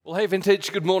Well, hey,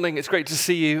 Vintage, good morning. It's great to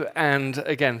see you. And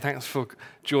again, thanks for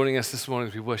joining us this morning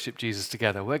as we worship Jesus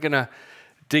together. We're going to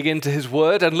dig into his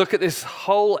word and look at this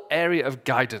whole area of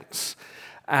guidance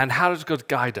and how does God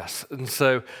guide us. And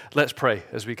so let's pray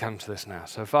as we come to this now.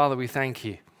 So, Father, we thank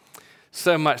you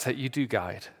so much that you do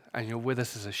guide and you're with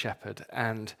us as a shepherd.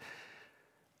 And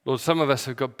Lord, some of us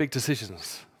have got big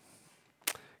decisions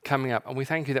coming up, and we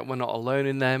thank you that we're not alone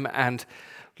in them. And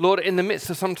Lord, in the midst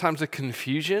of sometimes the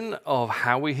confusion of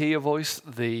how we hear your voice,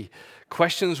 the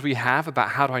questions we have about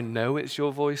how do I know it's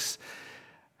your voice,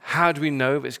 how do we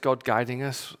know if it's God guiding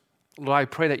us, Lord, I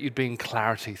pray that you'd bring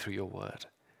clarity through your word,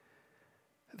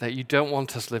 that you don't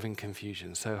want us living in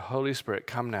confusion. So Holy Spirit,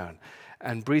 come now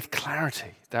and breathe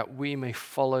clarity that we may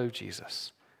follow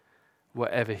Jesus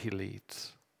wherever he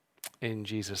leads. In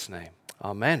Jesus' name,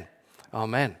 amen.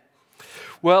 Amen.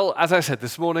 Well, as I said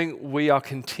this morning, we are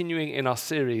continuing in our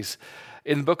series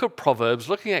in the book of Proverbs,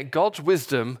 looking at God's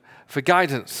wisdom for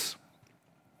guidance,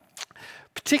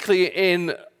 particularly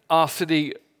in our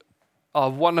city,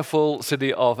 our wonderful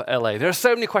city of LA. There are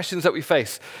so many questions that we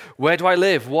face. Where do I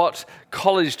live? What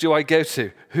college do I go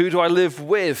to? Who do I live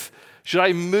with? Should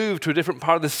I move to a different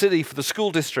part of the city for the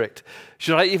school district?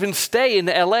 Should I even stay in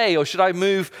LA, or should I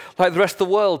move like the rest of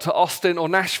the world to Austin or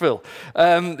Nashville?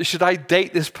 Should I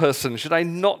date this person? Should I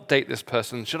not date this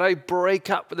person? Should I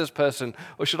break up with this person,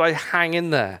 or should I hang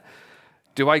in there?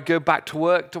 Do I go back to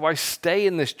work? Do I stay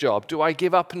in this job? Do I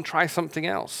give up and try something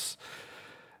else?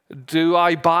 Do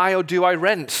I buy or do I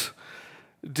rent?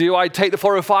 Do I take the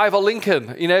 405 or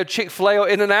Lincoln? Chick-fil-A or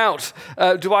In-N-Out?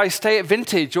 Do I stay at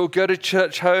Vintage or go to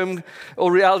Church Home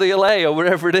or Reality LA or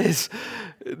wherever it is?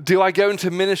 Do I go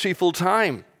into ministry full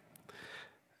time?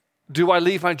 Do I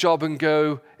leave my job and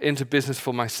go into business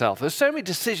for myself? There's so many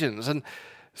decisions, and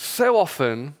so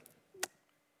often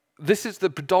this is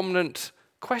the predominant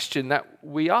question that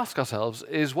we ask ourselves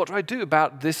is, what do I do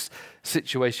about this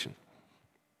situation?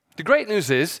 The great news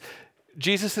is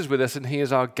Jesus is with us and he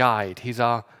is our guide. He's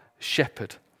our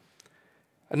shepherd.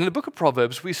 And in the book of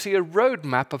Proverbs, we see a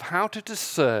roadmap of how to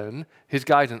discern his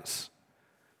guidance.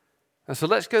 And so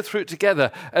let's go through it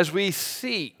together as we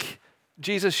seek,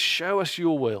 Jesus, show us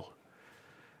your will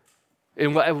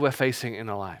in whatever we're facing in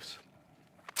our lives.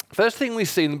 First thing we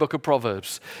see in the book of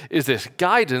Proverbs is this: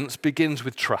 guidance begins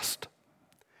with trust.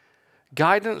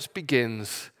 Guidance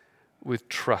begins with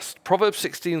trust. Proverbs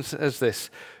 16 says this: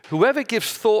 whoever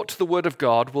gives thought to the word of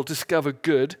God will discover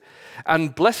good,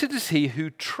 and blessed is he who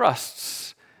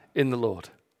trusts in the Lord.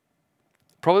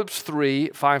 Proverbs 3,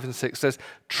 5 and 6 says,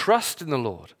 trust in the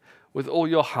Lord with all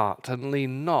your heart and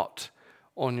lean not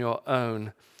on your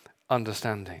own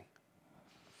understanding.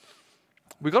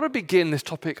 We've got to begin this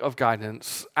topic of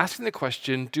guidance asking the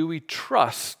question, do we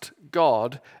trust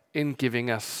God in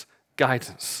giving us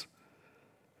guidance?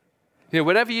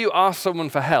 Whenever you ask someone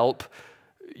for help,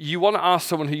 you want to ask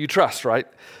someone who you trust, right?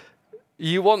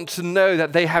 You want to know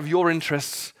that they have your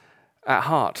interests at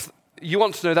heart. You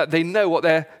want to know that they know what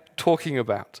they're talking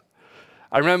about.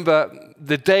 I remember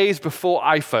the days before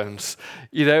iPhones,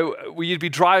 where you'd be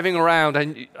driving around,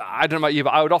 and I don't know about you,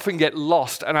 but I would often get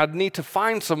lost, and I'd need to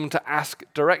find someone to ask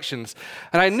directions.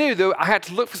 And I knew that I had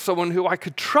to look for someone who I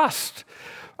could trust.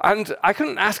 And I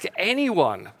couldn't ask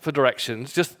anyone for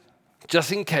directions, just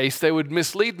in case they would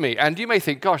mislead me. And you may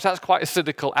think, gosh, that's quite a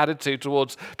cynical attitude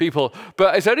towards people.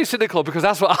 But it's only cynical because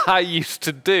that's what I used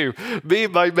to do. Me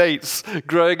and my mates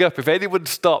growing up, if anyone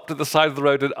stopped at the side of the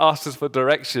road and asked us for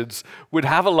directions, we'd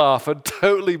have a laugh and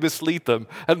totally mislead them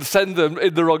and send them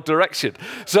in the wrong direction.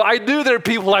 So I knew there were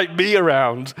people like me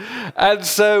around. And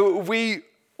so we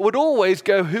would always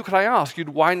go, who can I ask? You'd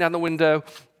wind down the window.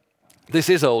 This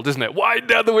is old, isn't it? Wind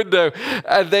down the window.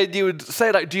 And then you would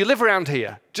say, do you live around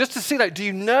here? Just to see, do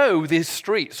you know these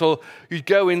streets? Or you'd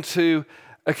go into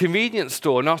a convenience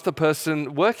store and ask the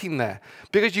person working there.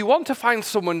 Because you want to find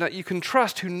someone that you can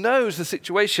trust who knows the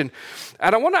situation.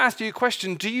 And I want to ask you a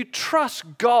question. Do you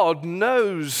trust God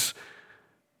knows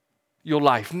your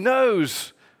life,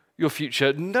 knows your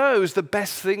future, knows the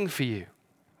best thing for you?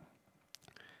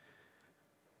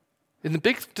 In the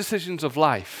big decisions of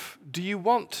life, do you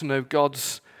want to know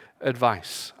God's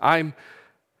advice? I'm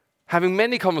having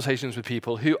many conversations with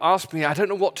people who ask me, I don't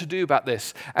know what to do about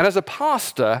this. And as a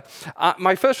pastor,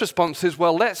 my first response is,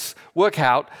 well, let's work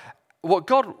out what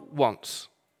God wants.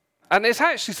 And it's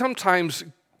actually sometimes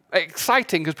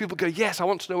exciting because people go, yes, I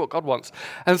want to know what God wants.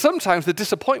 And sometimes the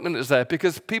disappointment is there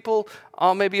because people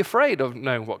are maybe afraid of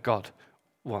knowing what God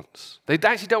wants. They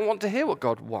actually don't want to hear what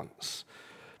God wants.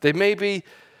 They maybe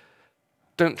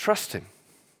don't trust him.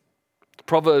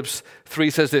 Proverbs 3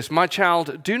 says this: my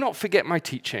child, do not forget my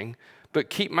teaching,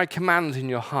 but keep my commands in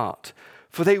your heart.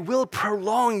 for they will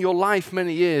prolong your life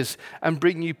many years and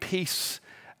bring you peace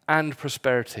and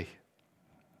prosperity.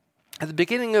 At the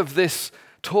beginning of this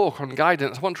talk on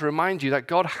guidance, I want to remind you that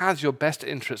God has your best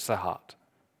interests at heart.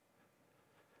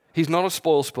 He's not a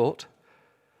spoil sport.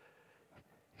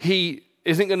 He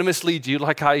isn't going to mislead you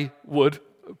like I would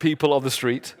people on the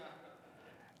street.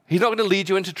 He's not going to lead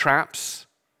you into traps.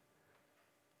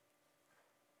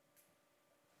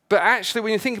 But actually,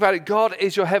 when you think about it, God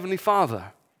is your heavenly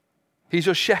Father. He's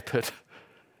your shepherd.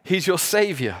 He's your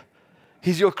savior.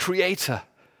 He's your creator.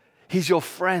 He's your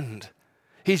friend.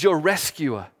 He's your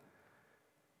rescuer.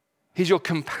 He's your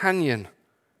companion.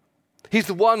 He's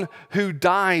the one who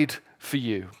died for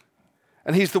you.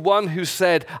 And he's the one who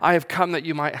said, I have come that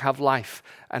you might have life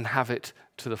and have it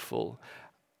to the full.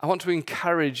 I want to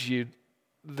encourage you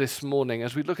this morning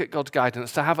as we look at God's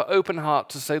guidance to have an open heart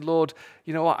to say, Lord,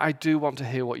 you know what? I do want to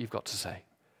hear what you've got to say.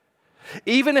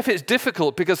 Even if it's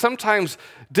difficult, because sometimes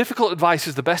difficult advice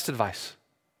is the best advice.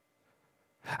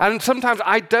 And sometimes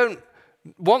I don't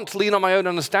want to lean on my own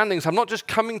understanding, so I'm not just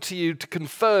coming to you to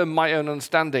confirm my own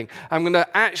understanding. I'm going to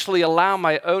actually allow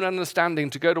my own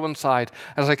understanding to go to one side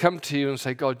as I come to you and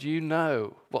say, God, you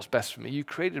know what's best for me. You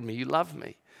created me. You love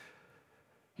me.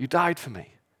 You died for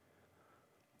me.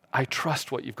 I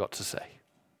trust what you've got to say.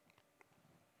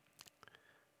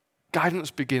 Guidance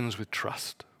begins with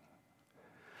trust.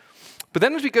 But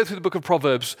then as we go through the book of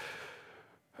Proverbs,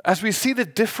 as we see the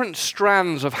different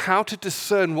strands of how to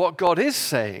discern what God is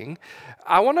saying,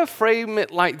 I want to frame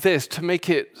it like this to make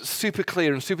it super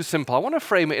clear and super simple. I want to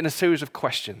frame it in a series of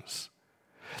questions.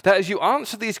 That as you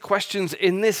answer these questions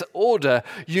in this order,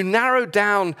 you narrow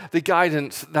down the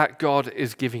guidance that God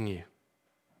is giving you.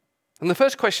 And the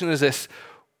first question is this.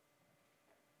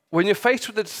 When you're faced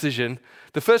with a decision,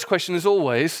 the first question is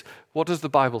always, what does the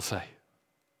Bible say?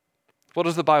 What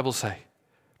does the Bible say?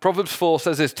 Proverbs 4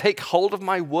 says this, take hold of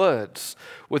my words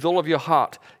with all of your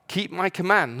heart. Keep my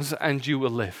commands and you will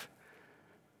live.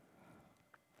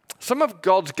 Some of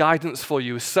God's guidance for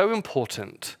you is so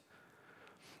important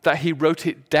that he wrote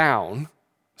it down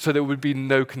so there would be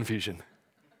no confusion.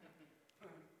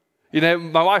 You know,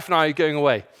 my wife and I are going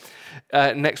away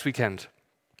next weekend.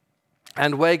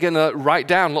 And we're going to write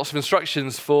down lots of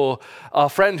instructions for our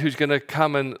friend who's going to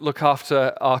come and look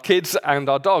after our kids and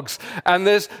our dogs. And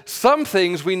there's some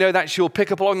things we know that she'll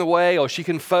pick up along the way, or she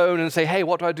can phone and say, hey,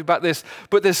 what do I do about this?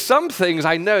 But there's some things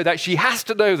I know that she has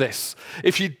to know this.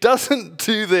 If she doesn't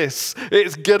do this,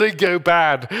 it's going to go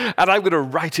bad. And I'm going to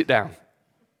write it down.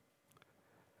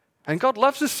 And God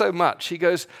loves us so much. He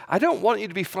goes, I don't want you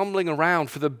to be fumbling around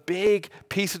for the big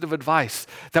pieces of advice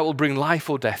that will bring life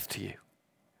or death to you.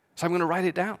 So I'm going to write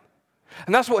it down.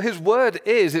 And that's what his word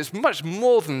is. It's much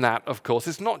more than that, of course.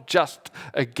 It's not just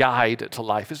a guide to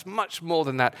life. It's much more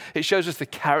than that. It shows us the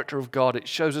character of God. It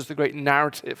shows us the great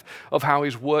narrative of how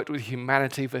he's worked with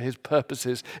humanity for his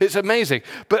purposes. It's amazing.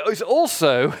 But it's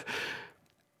also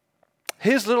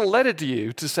his little letter to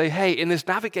you to say, hey, in this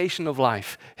navigation of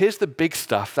life, here's the big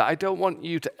stuff that I don't want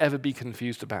you to ever be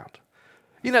confused about.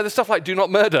 You know, the stuff like do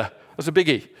not murder. That's a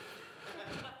biggie.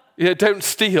 You know, don't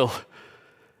steal.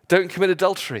 Don't commit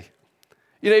adultery.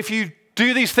 You know, if you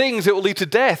do these things, it will lead to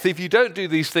death. If you don't do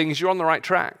these things, you're on the right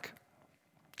track.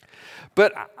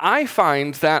 But I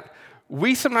find that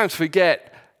we sometimes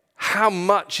forget how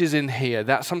much is in here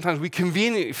that sometimes we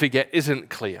conveniently forget isn't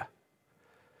clear.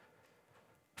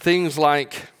 Things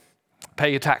like pay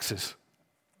your taxes.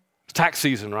 It's tax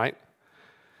season, right?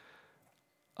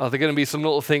 Are there going to be some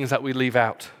little things that we leave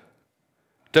out?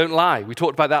 Don't lie. We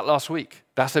talked about that last week.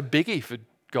 That's a biggie for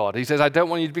God. He says, I don't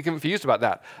want you to be confused about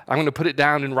that. I'm going to put it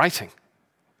down in writing.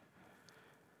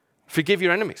 Forgive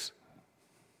your enemies.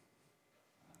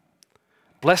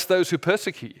 Bless those who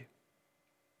persecute you.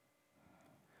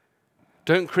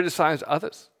 Don't criticize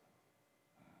others.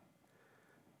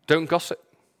 Don't gossip.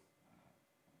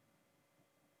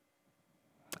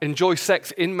 Enjoy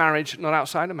sex in marriage, not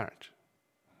outside of marriage.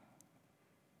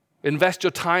 Invest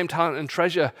your time, talent, and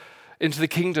treasure into the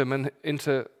kingdom and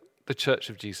into the church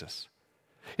of Jesus.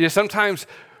 You know, sometimes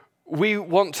we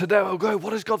want to know, oh, God, what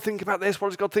does God think about this? What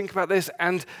does God think about this?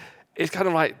 And it's kind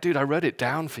of like, dude, I wrote it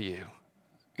down for you.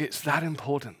 It's that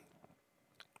important.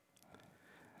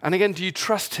 And again, do you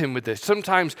trust him with this?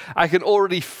 Sometimes I can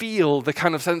already feel the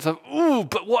kind of sense of, ooh,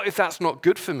 but what if that's not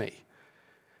good for me?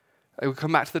 I will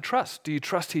come back to the trust. Do you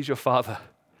trust he's your father?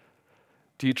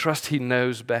 Do you trust he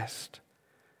knows best?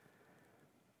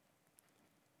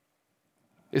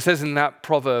 It says in that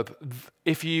proverb,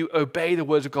 if you obey the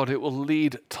words of God, it will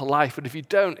lead to life. But if you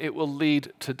don't, it will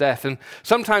lead to death. And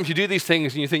sometimes you do these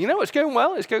things and you think, you know, it's going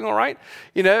well, it's going all right,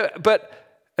 you know,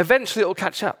 but eventually it will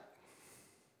catch up.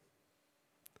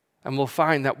 And we'll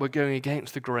find that we're going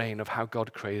against the grain of how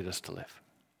God created us to live.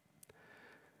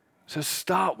 So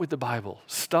start with the Bible.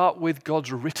 Start with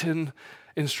God's written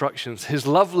instructions, his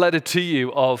love letter to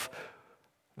you of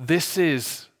this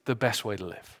is the best way to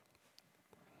live.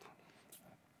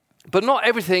 But not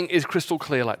everything is crystal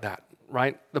clear like that,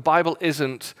 right? The Bible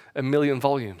isn't a million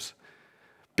volumes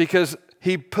because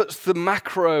he puts the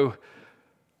macro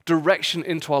direction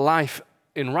into our life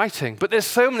in writing. But there's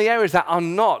so many areas that are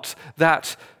not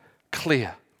that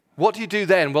clear. What do you do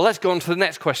then? Well, let's go on to the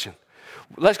next question.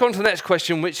 Let's go on to the next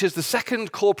question, which is the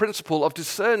second core principle of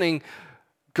discerning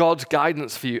God's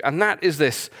guidance for you. And that is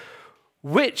this: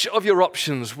 which of your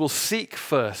options will seek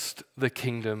first the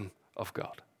kingdom of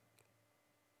God?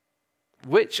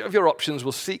 Which of your options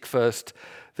will seek first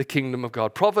the kingdom of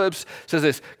God? Proverbs says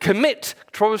this: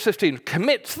 Proverbs 15,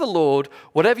 commit to the Lord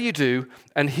whatever you do,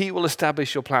 and he will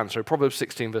establish your plans. Sorry, Proverbs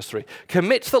 16, verse 3.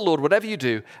 Commit to the Lord whatever you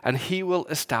do, and he will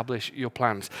establish your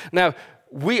plans. Now,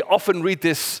 we often read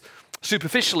this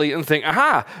superficially and think,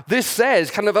 aha, this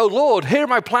says kind of, oh Lord, here are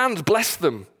my plans, bless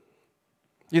them.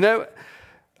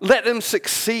 Let them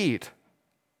succeed.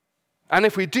 And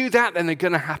if we do that, then they're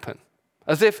going to happen.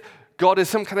 As if God is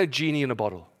some kind of genie in a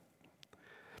bottle.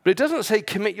 But it doesn't say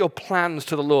commit your plans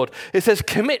to the Lord. It says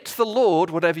commit to the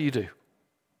Lord whatever you do.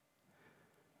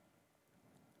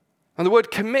 And the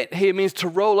word commit here means to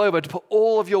roll over, to put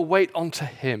all of your weight onto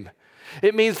him.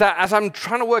 It means that as I'm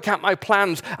trying to work out my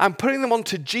plans, I'm putting them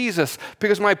onto Jesus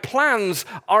because my plans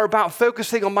are about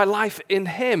focusing on my life in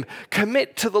him.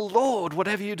 Commit to the Lord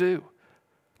whatever you do.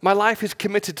 My life is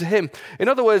committed to him. In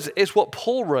other words, it's what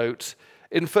Paul wrote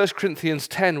in 1 Corinthians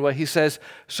 10, where he says,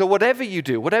 so whatever you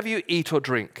do, whatever you eat or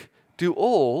drink, do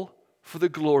all for the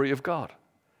glory of God.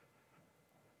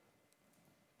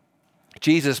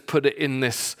 Jesus put it in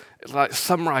this,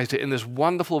 summarized it in this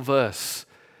wonderful verse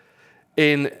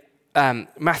in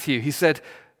Matthew. He said,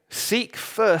 seek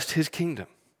first his kingdom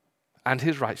and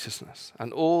his righteousness,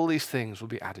 and all these things will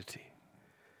be added to you.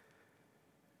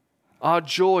 Our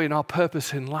joy and our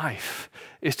purpose in life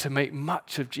is to make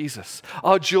much of Jesus.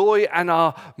 Our joy and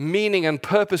our meaning and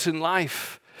purpose in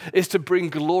life is to bring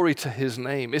glory to his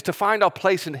name, is to find our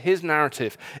place in his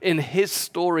narrative, in his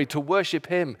story, to worship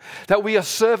him, that we are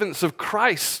servants of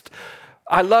Christ.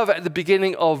 I love at the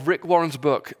beginning of Rick Warren's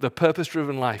book, The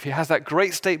Purpose-Driven Life, he has that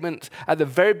great statement at the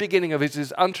very beginning of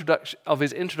his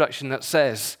introduction that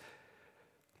says,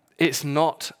 it's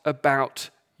not about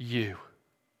you.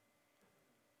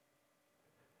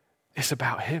 It's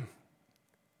about him.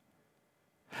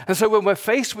 And so when we're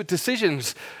faced with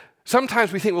decisions,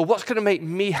 sometimes we think, well, what's going to make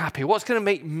me happy? What's going to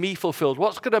make me fulfilled?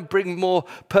 What's going to bring more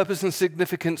purpose and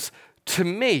significance to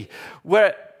me?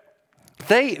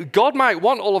 God might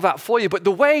want all of that for you, but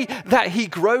the way that he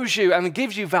grows you and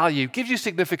gives you value, gives you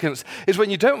significance, is when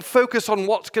you don't focus on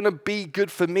what's going to be good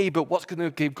for me, but what's going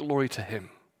to give glory to him.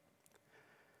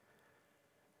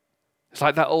 It's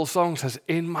like that old song says,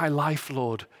 in my life,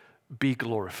 Lord, be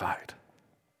glorified.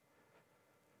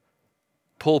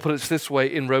 Paul put it this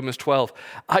way in Romans 12.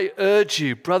 I urge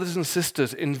you, brothers and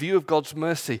sisters, in view of God's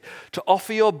mercy, to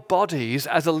offer your bodies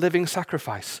as a living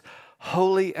sacrifice,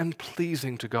 holy and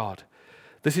pleasing to God.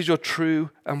 This is your true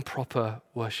and proper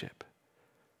worship.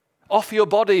 Offer your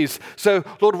bodies. So,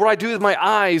 Lord, what I do with my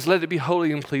eyes, let it be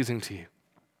holy and pleasing to you.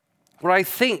 What I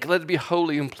think, let it be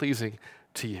holy and pleasing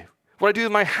to you. What I do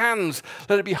with my hands,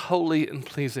 let it be holy and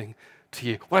pleasing to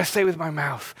you. What I say with my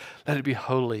mouth, let it be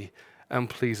holy and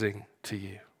pleasing to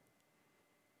you.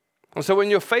 And so when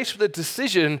you're faced with a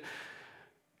decision,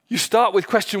 you start with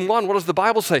question 1, what does the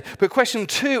Bible say? But question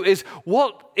 2 is,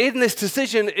 what in this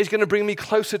decision is going to bring me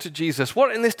closer to Jesus?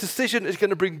 What in this decision is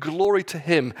going to bring glory to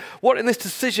him? What in this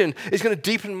decision is going to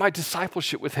deepen my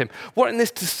discipleship with him? What in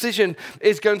this decision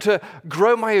is going to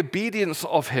grow my obedience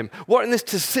of him? What in this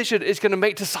decision is going to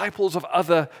make disciples of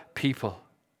other people?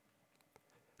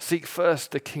 Seek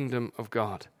first the kingdom of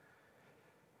God.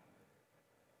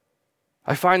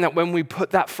 I find that when we put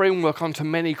that framework onto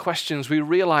many questions, we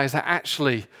realize that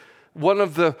actually one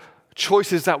of the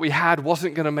choices that we had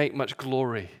wasn't going to make much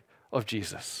glory of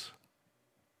Jesus.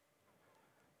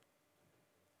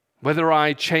 Whether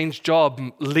I change job,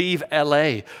 leave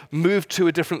LA, move to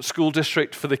a different school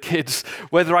district for the kids,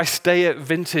 whether I stay at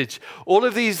Vintage, all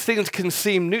of these things can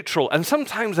seem neutral, and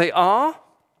sometimes they are.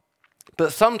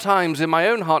 But sometimes in my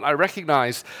own heart, I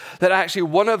recognize that actually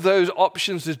one of those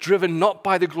options is driven not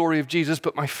by the glory of Jesus,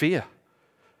 but my fear,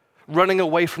 running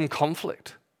away from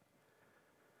conflict,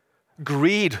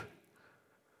 greed,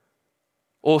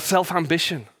 or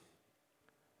self-ambition.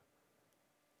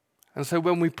 And so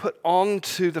when we put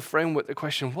onto the framework the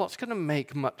question, what's going to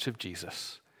make much of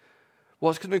Jesus?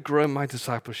 What's going to grow my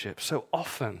discipleship? So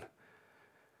often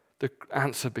the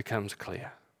answer becomes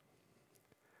clear.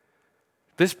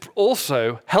 This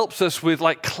also helps us with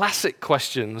like classic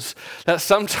questions that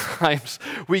sometimes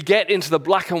we get into the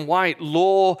black and white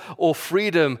law or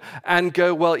freedom and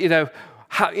go, well,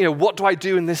 what do I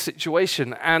do in this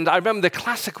situation? And I remember the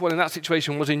classic one in that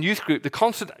situation was in youth group. The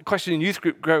constant question in youth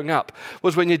group growing up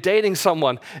was when you're dating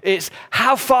someone, it's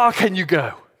how far can you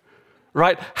go?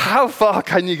 Right? How far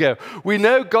can you go? We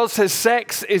know God says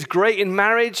sex is great in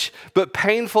marriage, but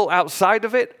painful outside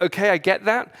of it. Okay, I get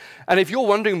that. And if you're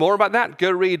wondering more about that,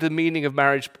 go read The Meaning of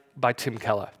Marriage by Tim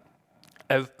Keller.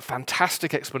 A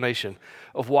fantastic explanation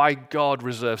of why God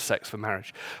reserves sex for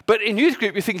marriage. But in youth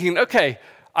group, you're thinking, okay,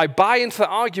 I buy into the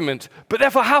argument, but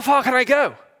therefore, how far can I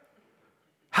go?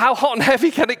 How hot and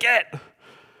heavy can it get?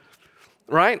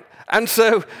 Right? And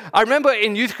so I remember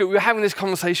in youth group, we were having this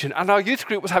conversation, and our youth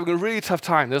group was having a really tough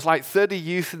time. There's like 30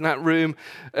 youth in that room.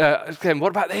 Again, what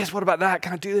about this? What about that?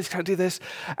 Can I do this? Can I do this?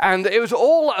 And it was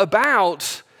all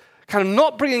about kind of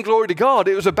not bringing glory to God.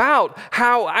 It was about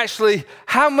how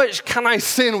much can I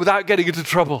sin without getting into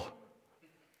trouble?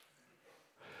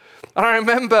 And I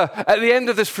remember at the end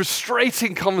of this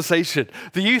frustrating conversation,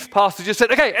 the youth pastor just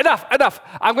said, okay, enough.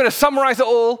 I'm going to summarize it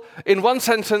all in one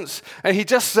sentence. And he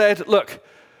just said, look,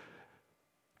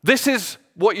 this is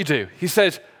what you do. He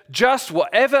said, just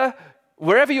wherever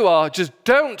you are, just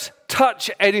don't touch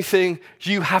anything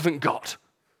you haven't got.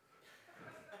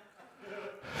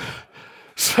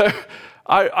 So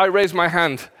I raised my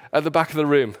hand at the back of the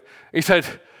room. He said,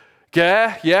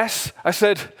 yeah, yes. I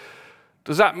said,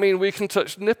 does that mean we can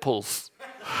touch nipples?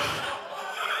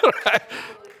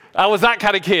 I was that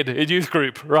kind of kid in youth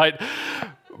group, right?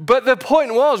 But the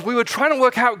point was, we were trying to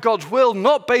work out God's will,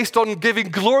 not based on giving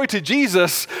glory to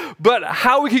Jesus, but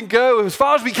how we can go as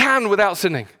far as we can without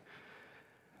sinning.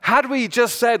 Had we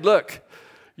just said, look,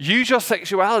 use your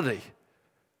sexuality,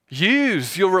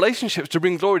 use your relationships to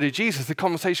bring glory to Jesus, the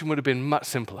conversation would have been much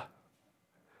simpler.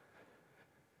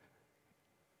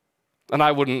 And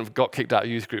I wouldn't have got kicked out of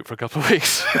youth group for a couple of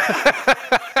weeks.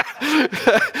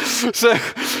 So,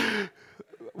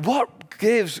 what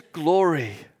gives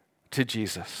glory to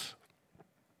Jesus?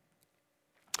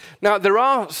 Now, there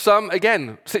are some,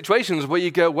 again, situations where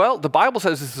you go, well, the Bible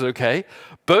says this is okay.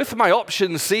 Both of my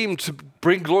options seem to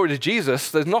bring glory to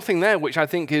Jesus. There's nothing there which I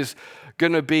think is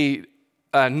going to be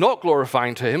not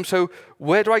glorifying to him. So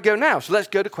where do I go now? So let's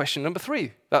go to question number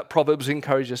 3 that Proverbs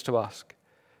encourages us to ask.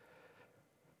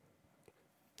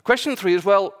 Question 3 is,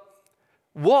 well,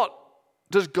 what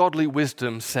does godly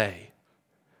wisdom say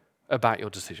about your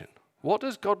decision? What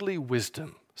does godly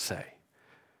wisdom say?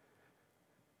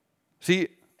 See,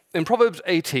 in Proverbs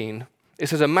 18, it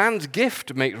says, a man's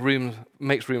gift makes room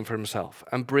for himself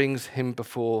and brings him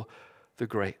before the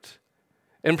great.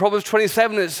 In Proverbs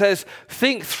 27, it says,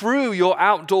 think through your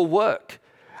outdoor work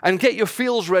and get your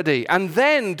fields ready and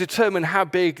then determine how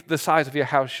big the size of your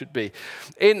house should be.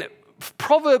 In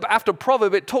proverb after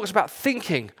proverb, it talks about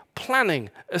thinking, planning,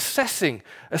 assessing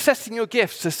your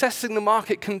gifts, assessing the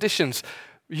market conditions,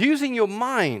 using your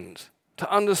mind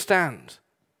to understand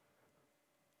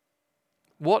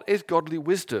what is godly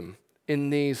wisdom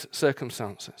in these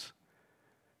circumstances.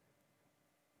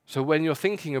 So when you're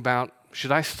thinking about,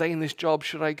 should I stay in this job,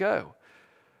 should I go?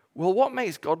 Well, what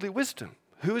makes godly wisdom?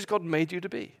 Who has God made you to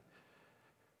be?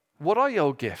 What are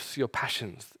your gifts, your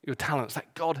passions, your talents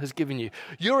that God has given you?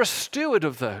 You're a steward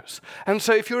of those. And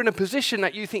so if you're in a position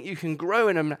that you think you can grow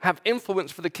in and have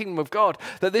influence for the kingdom of God,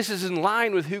 that this is in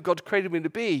line with who God's created me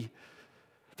to be,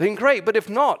 then great. But if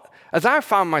not, as I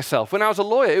found myself, when I was a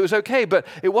lawyer, it was okay, but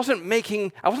I wasn't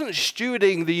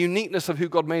stewarding the uniqueness of who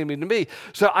God made me to be.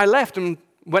 So I left and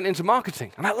went into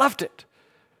marketing, and I loved it.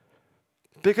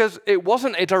 Because it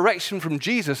wasn't a direction from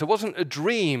Jesus. It wasn't a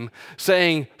dream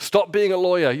saying, stop being a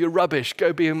lawyer, you're rubbish,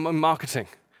 go be in marketing.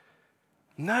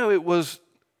 No, it was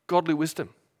godly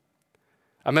wisdom.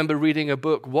 I remember reading a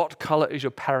book, What Color is Your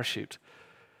Parachute?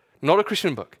 Not a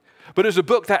Christian book, but it was a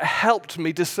book that helped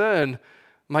me discern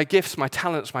my gifts, my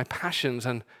talents, my passions,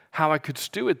 and how I could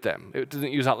steward them. It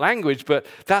didn't use that language, but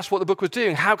that's what the book was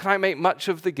doing. How can I make much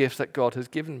of the gifts that God has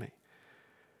given me?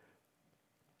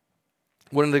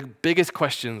 One of the biggest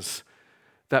questions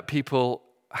that people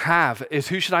have is,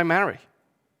 who should I marry?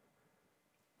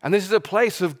 And this is a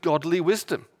place of godly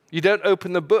wisdom. You don't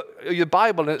open the book, your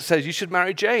Bible, and it says you should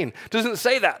marry Jane. It doesn't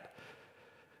say that.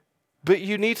 But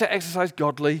you need to exercise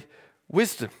godly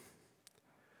wisdom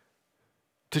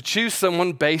to choose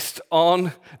someone based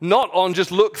on, not on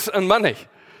just looks and money.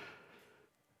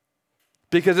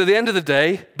 Because at the end of the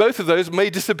day, both of those may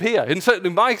disappear. In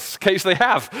my case, they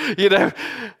have,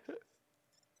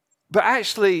 But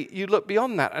actually, you look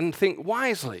beyond that and think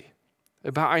wisely.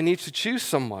 about I need to choose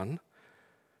someone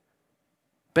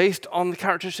based on the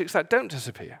characteristics that don't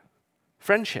disappear.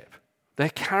 Friendship, their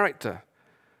character,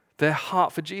 their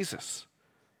heart for Jesus,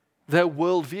 their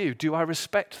worldview. Do I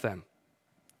respect them?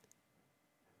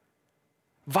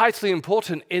 Vitally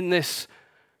important in this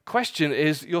question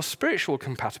is your spiritual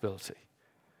compatibility.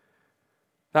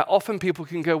 Now, often people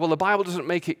can go, well, the Bible doesn't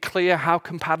make it clear how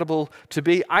compatible to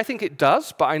be. I think it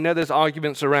does, but I know there's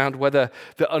arguments around whether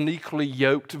the unequally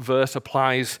yoked verse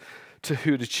applies to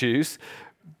who to choose.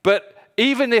 But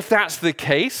even if that's the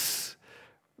case,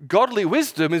 godly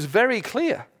wisdom is very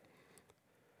clear.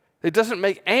 It doesn't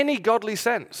make any godly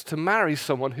sense to marry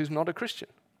someone who's not a Christian.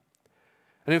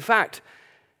 And in fact,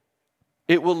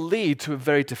 it will lead to a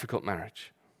very difficult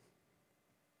marriage.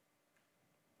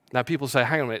 Now, people say,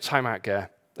 hang on a minute, time out, Gare.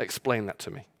 Explain that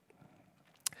to me.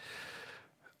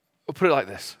 I'll put it like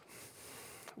this.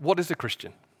 What is a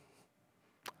Christian?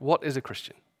 What is a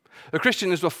Christian? A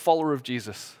Christian is a follower of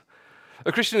Jesus.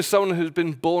 A Christian is someone who's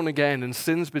been born again and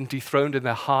sin's been dethroned in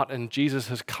their heart and Jesus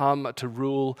has come to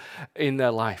rule in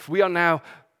their life. We are now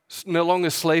no longer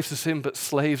slaves to sin, but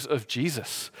slaves of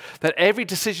Jesus. That every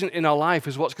decision in our life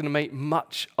is what's going to make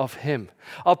much of him.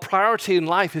 Our priority in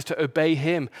life is to obey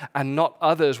him and not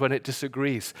others when it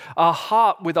disagrees. Our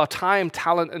heart with our time,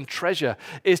 talent, and treasure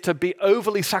is to be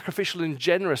overly sacrificial and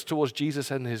generous towards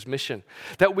Jesus and his mission.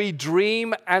 That we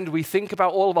dream and we think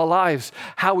about all of our lives,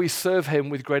 how we serve him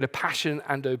with greater passion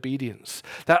and obedience.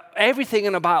 That everything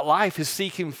in about life is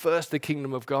seeking first the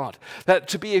kingdom of God. That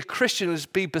to be a Christian is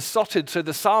be besotted. So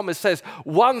the psalmist says,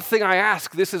 one thing I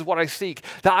ask, this is what I seek,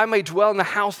 that I may dwell in the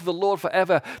house of the Lord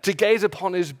forever, to gaze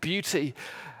upon his beauty.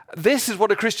 This is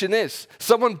what a Christian is.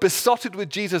 Someone besotted with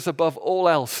Jesus above all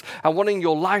else and wanting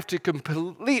your life to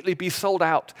completely be sold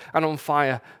out and on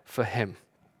fire for him.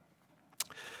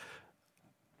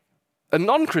 A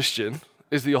non-Christian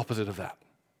is the opposite of that.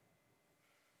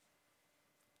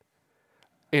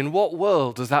 In what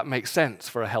world does that make sense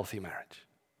for a healthy marriage?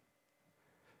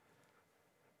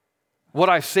 What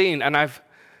I've seen, and I've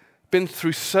been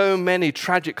through so many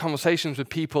tragic conversations with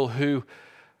people who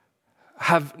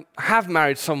have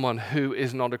married someone who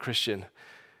is not a Christian,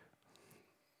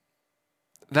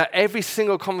 that every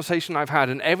single conversation I've had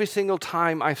and every single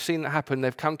time I've seen that happen,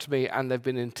 they've come to me and they've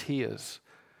been in tears,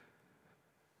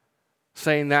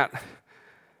 saying that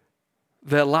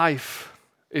their life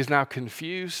is now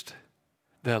confused,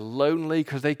 they're lonely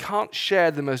because they can't share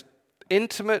the most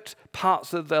intimate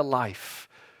parts of their life,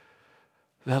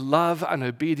 their love and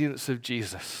obedience of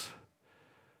Jesus.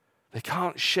 They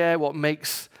can't share what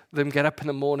makes them get up in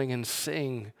the morning and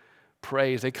sing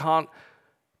praise. They can't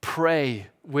pray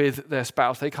with their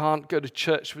spouse. They can't go to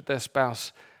church with their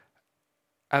spouse.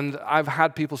 And I've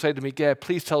had people say to me, Gare,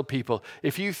 please tell people,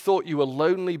 if you thought you were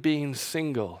lonely being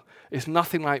single, it's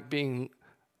nothing like being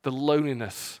the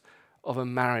loneliness of a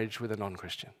marriage with a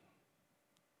non-Christian.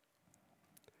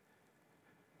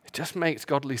 It just makes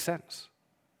godly sense.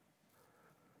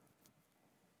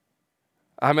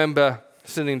 I remember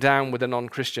sitting down with a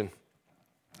non-Christian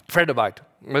friend of mine,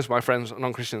 most of my friends are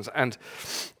non-Christians, and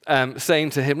saying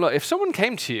to him, look, if someone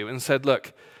came to you and said,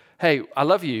 look, hey, I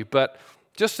love you, but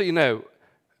just so you know,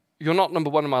 you're not number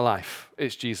one in my life,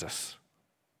 it's Jesus.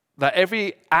 That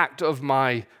every act of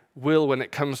my will when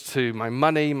it comes to my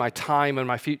money, my time, and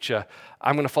my future,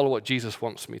 I'm going to follow what Jesus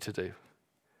wants me to do.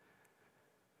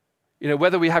 You know,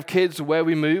 whether we have kids or where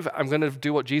we move, I'm going to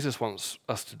do what Jesus wants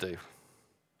us to do.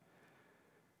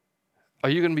 Are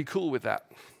you going to be cool with that?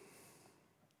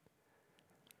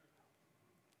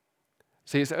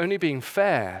 See, it's only being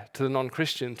fair to the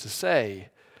non-Christian to say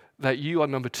that you are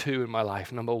number two in my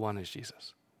life, number one is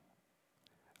Jesus.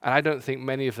 And I don't think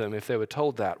many of them, if they were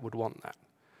told that, would want that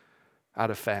out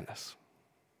of fairness.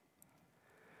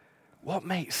 What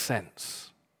makes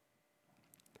sense?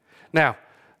 Now,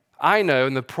 I know,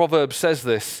 and the Proverbs says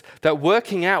this, that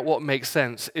working out what makes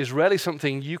sense is rarely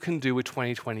something you can do with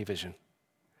 20/20 vision.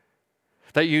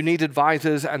 That you need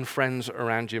advisors and friends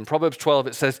around you. In Proverbs 12,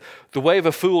 it says, the way of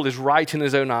a fool is right in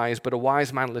his own eyes, but a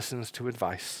wise man listens to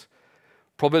advice.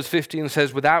 Proverbs 15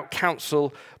 says, without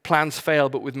counsel, plans fail,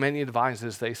 but with many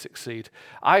advisors, they succeed.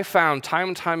 I found time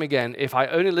and time again, if I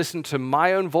only listen to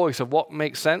my own voice of what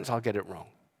makes sense, I'll get it wrong.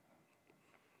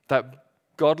 That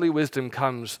godly wisdom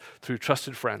comes through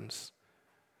trusted friends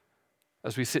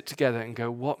as we sit together and go,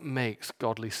 what makes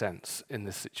godly sense in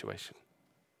this situation?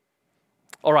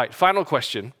 All right, final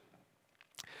question.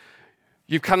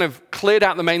 You've kind of cleared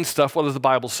out the main stuff. What does the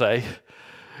Bible say?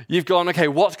 You've gone, okay,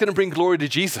 what's going to bring glory to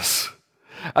Jesus?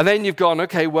 And then you've gone,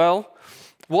 okay, well,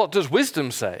 what does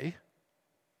wisdom say?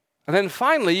 And then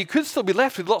finally, you could still be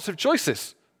left with lots of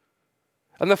choices.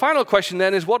 And the final question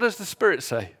then is, what does the Spirit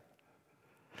say?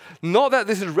 Not that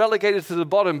this is relegated to the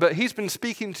bottom, but he's been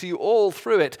speaking to you all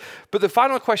through it. But the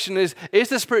final question is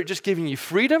the Spirit just giving you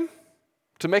freedom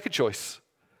to make a choice?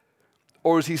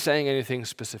 Or is he saying anything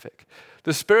specific?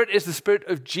 The Spirit is the Spirit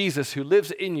of Jesus who lives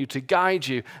in you to guide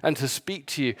you and to speak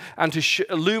to you and to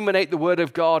illuminate the Word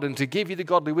of God and to give you the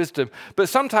godly wisdom. But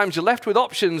sometimes you're left with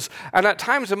options, and at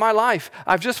times in my life,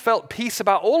 I've just felt peace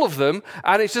about all of them,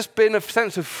 and it's just been a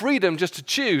sense of freedom just to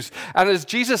choose. And as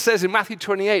Jesus says in Matthew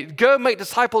 28, go make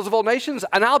disciples of all nations,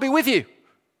 and I'll be with you.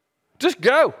 Just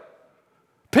go.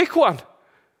 Pick one.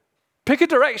 Pick a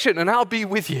direction, and I'll be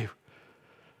with you.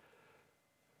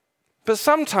 But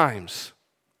sometimes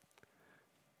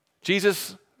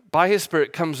Jesus, by his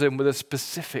Spirit, comes in with a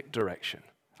specific direction.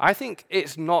 I think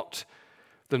it's not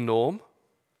the norm.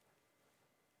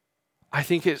 I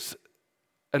think it's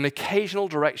an occasional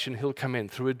direction he'll come in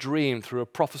through a dream, through a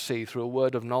prophecy, through a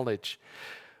word of knowledge,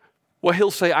 where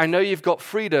he'll say, I know you've got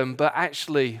freedom, but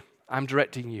actually I'm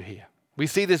directing you here. We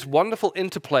see this wonderful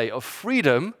interplay of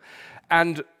freedom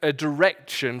and a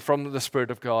direction from the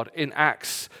Spirit of God in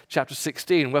Acts chapter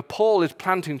 16, where Paul is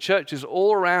planting churches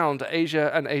all around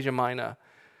Asia and Asia Minor.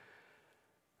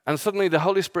 And suddenly the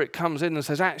Holy Spirit comes in and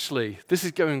says, actually, this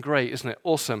is going great, isn't it?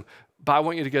 Awesome. But I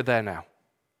want you to go there now.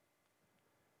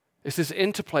 It's this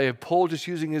interplay of Paul just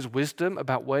using his wisdom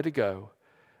about where to go,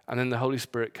 and then the Holy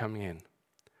Spirit coming in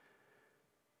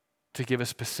to give a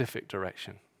specific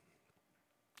direction.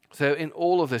 So in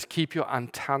all of this, keep your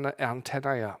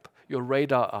antennae up, your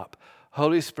radar up.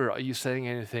 Holy Spirit, are you saying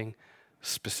anything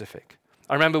specific?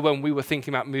 I remember when we were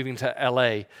thinking about moving to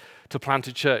LA to plant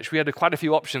a church, we had quite a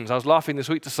few options. I was laughing this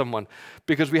week to someone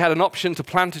because we had an option to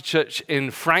plant a church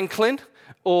in Franklin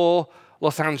or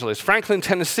Los Angeles, Franklin,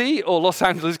 Tennessee, or Los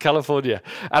Angeles, California.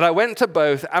 And I went to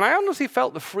both, and I honestly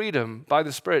felt the freedom by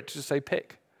the Spirit to say,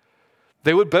 pick.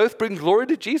 They would both bring glory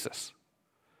to Jesus.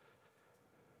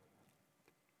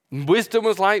 Wisdom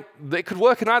was like, they could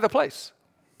work in either place.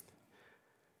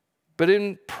 But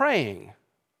in praying,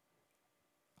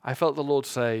 I felt the Lord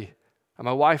say, and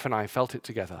my wife and I felt it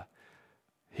together,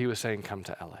 he was saying, come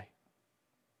to LA.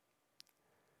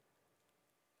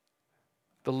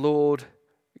 The Lord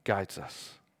guides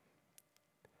us.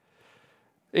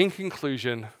 In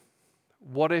conclusion,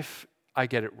 what if I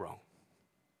get it wrong?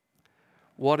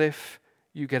 What if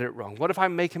you get it wrong? What if I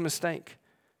make a mistake?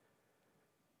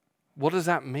 What does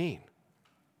that mean?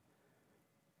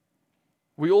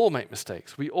 We all make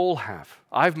mistakes. We all have.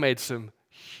 I've made some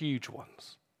huge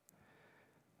ones.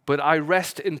 But I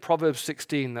rest in Proverbs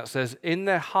 16 that says, in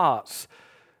their hearts,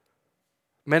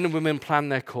 men and women plan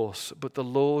their course, but the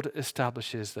Lord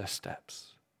establishes their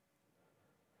steps.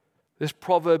 This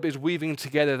proverb is weaving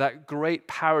together that great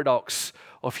paradox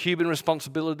of human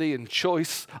responsibility and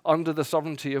choice under the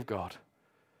sovereignty of God.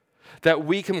 That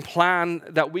we can plan,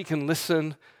 that we can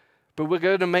listen, but we're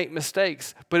going to make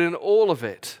mistakes. But in all of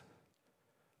it,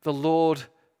 the Lord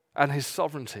and his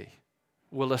sovereignty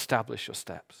will establish your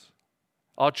steps.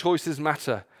 Our choices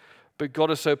matter, but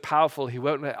God is so powerful, he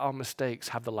won't let our mistakes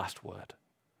have the last word.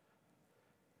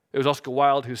 It was Oscar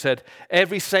Wilde who said,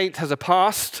 every saint has a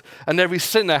past and every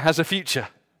sinner has a future.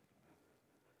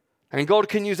 And God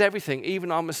can use everything,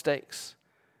 even our mistakes,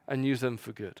 and use them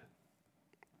for good.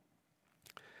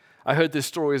 I heard this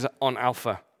story on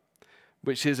Alpha,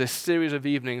 which is a series of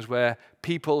evenings where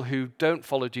people who don't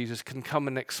follow Jesus can come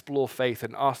and explore faith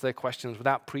and ask their questions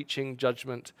without preaching,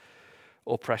 judgment,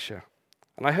 or pressure.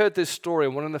 And I heard this story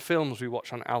in one of the films we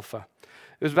watched on Alpha.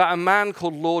 It was about a man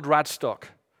called Lord Radstock.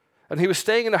 And he was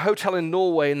staying in a hotel in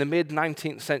Norway in the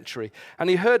mid-19th century. And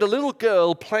he heard a little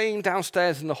girl playing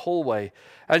downstairs in the hallway.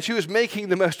 And she was making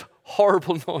the most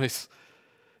horrible noise.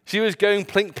 She was going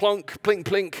plink, plonk, plink,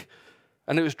 plink.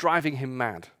 And it was driving him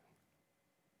mad.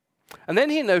 And then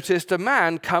he noticed a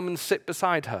man come and sit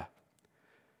beside her.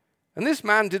 And this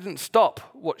man didn't stop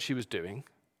what she was doing.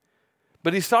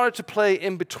 But he started to play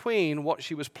in between what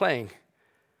she was playing.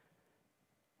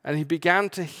 And he began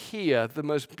to hear the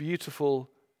most beautiful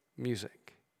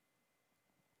music.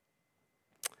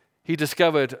 He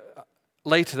discovered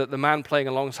later that the man playing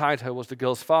alongside her was the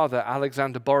girl's father,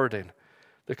 Alexander Borodin,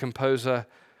 the composer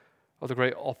of the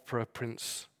great opera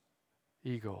Prince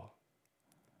Igor.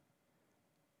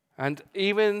 And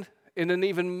even in an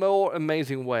even more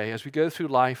amazing way, as we go through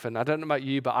life, and I don't know about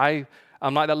you, but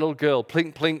I'm like that little girl,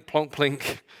 plink, plink, plonk,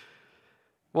 plink.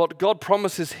 What God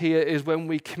promises here is when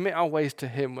we commit our ways to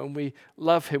him, when we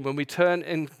love him, when we turn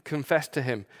and confess to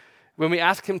him, when we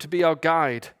ask him to be our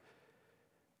guide,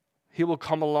 he will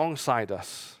come alongside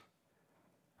us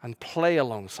and play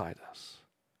alongside us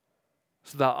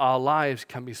so that our lives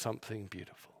can be something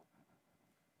beautiful.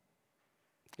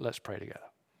 Let's pray together.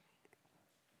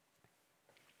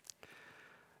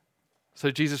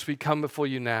 So Jesus, we come before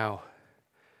you now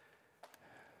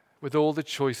with all the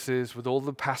choices, with all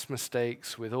the past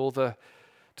mistakes, with all the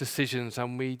decisions,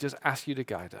 and we just ask you to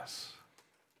guide us.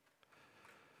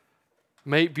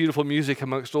 Make beautiful music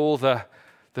amongst all the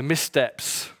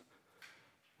missteps,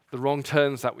 the wrong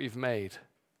turns that we've made.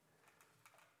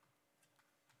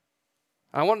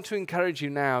 I want to encourage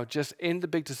you now, just in the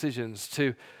big decisions,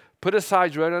 to put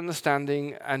aside your own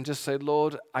understanding and just say,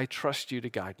 Lord, I trust you to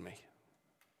guide me.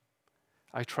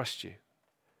 I trust you.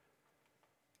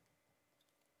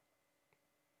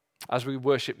 As we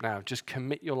worship now, just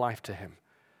commit your life to him.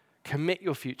 Commit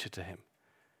your future to him.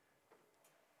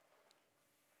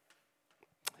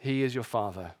 He is your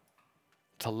Father,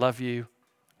 to love you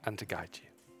and to guide you.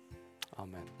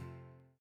 Amen.